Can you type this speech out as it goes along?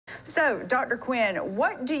So, Dr. Quinn,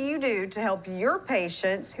 what do you do to help your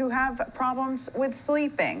patients who have problems with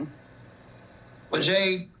sleeping? Well,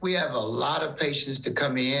 Jay, we have a lot of patients to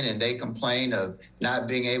come in and they complain of not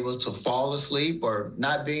being able to fall asleep or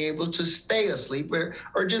not being able to stay asleep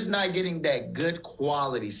or just not getting that good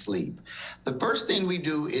quality sleep. The first thing we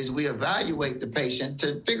do is we evaluate the patient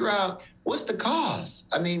to figure out what's the cause.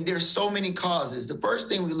 I mean, there's so many causes. The first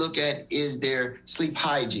thing we look at is their sleep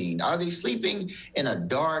hygiene. Are they sleeping in a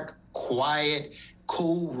dark, quiet,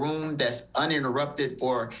 cool room that's uninterrupted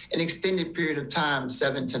for an extended period of time,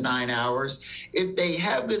 7 to 9 hours? If they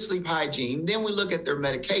have good sleep hygiene, then we look at their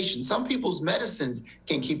medication. Some people's medicines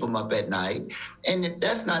can keep them up at night. And if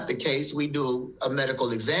that's not the case, we do a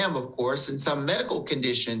medical exam, of course, and some medical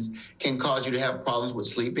conditions can cause you to have problems with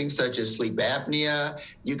sleeping, such as sleep apnea.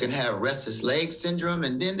 You can have restless leg syndrome,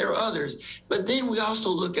 and then there are others. But then we also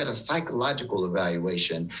look at a psychological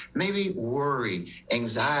evaluation, maybe worry,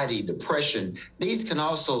 anxiety, depression. These can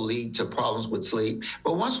also lead to problems with sleep.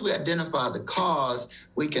 But once we identify the cause,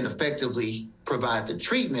 we can effectively provide the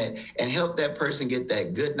treatment and help that person get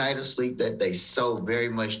that good night of sleep that they so very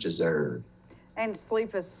much deserve. And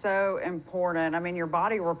sleep is so important. I mean, your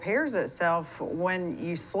body repairs itself when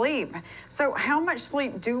you sleep. So, how much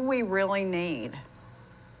sleep do we really need?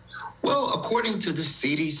 Well, according to the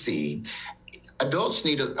CDC, adults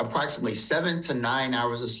need approximately 7 to 9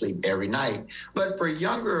 hours of sleep every night. But for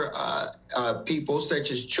younger people,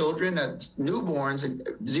 such as children,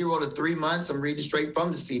 newborns, 0 to 3 months, I'm reading straight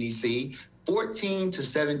from the CDC, 14 to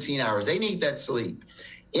 17 hours. They need that sleep.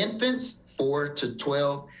 Infants, 4 to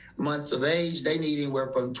 12 months of age, they need anywhere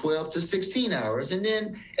from 12 to 16 hours. And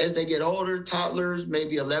then as they get older, toddlers,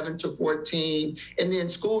 maybe 11 to 14, and then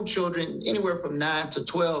school children, anywhere from 9 to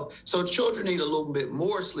 12. So children need a little bit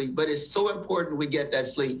more sleep, but it's so important we get that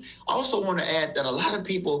sleep. I also want to add that a lot of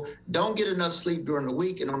people don't get enough sleep during the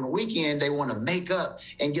week, and on the weekend, they want to make up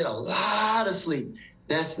and get a lot of sleep.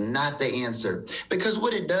 That's not the answer, because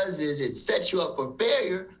what it does is it sets you up for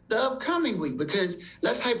failure the upcoming week. Because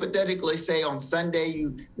let's hypothetically say on Sunday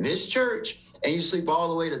you miss church and you sleep all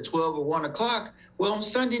the way to 12 or 1 o'clock. Well, on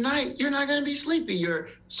Sunday night, you're not going to be sleepy. Your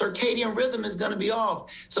circadian rhythm is going to be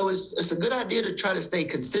off. So it's a good idea to try to stay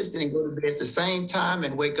consistent and go to bed at the same time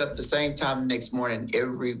and wake up the same time the next morning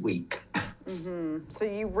every week. So,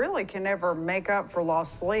 you really can never make up for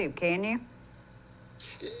lost sleep, can you?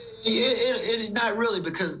 It is not really,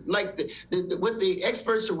 because like what the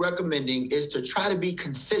experts are recommending is to try to be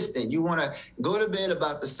consistent. You want to go to bed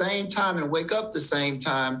about the same time and wake up the same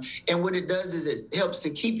time. And what it does is it helps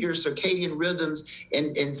to keep your circadian rhythms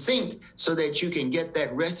in sync so that you can get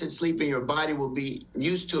that rested sleep and your body will be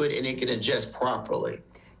used to it and it can adjust properly.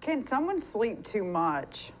 Can someone sleep too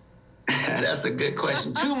much? That's a good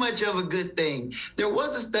question. Too much of a good thing. There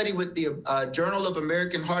was a study with the Journal of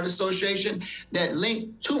American Heart Association that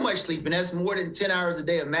linked too much sleep, and that's more than 10 hours a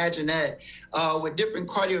day. Imagine that, with different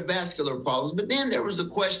cardiovascular problems. But then there was a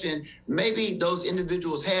question, maybe those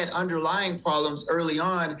individuals had underlying problems early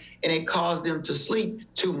on, and it caused them to sleep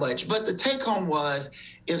too much. But the take home was,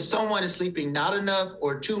 if someone is sleeping not enough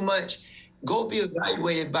or too much, go be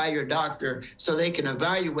evaluated by your doctor so they can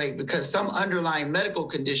evaluate, because some underlying medical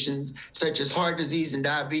conditions such as heart disease and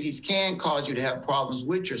diabetes can cause you to have problems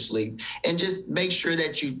with your sleep. And just make sure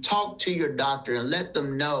that you talk to your doctor and let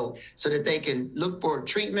them know so that they can look for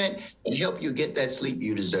treatment and help you get that sleep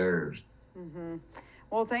you deserve.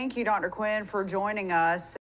 Well, thank you, Dr. Quinn, for joining us.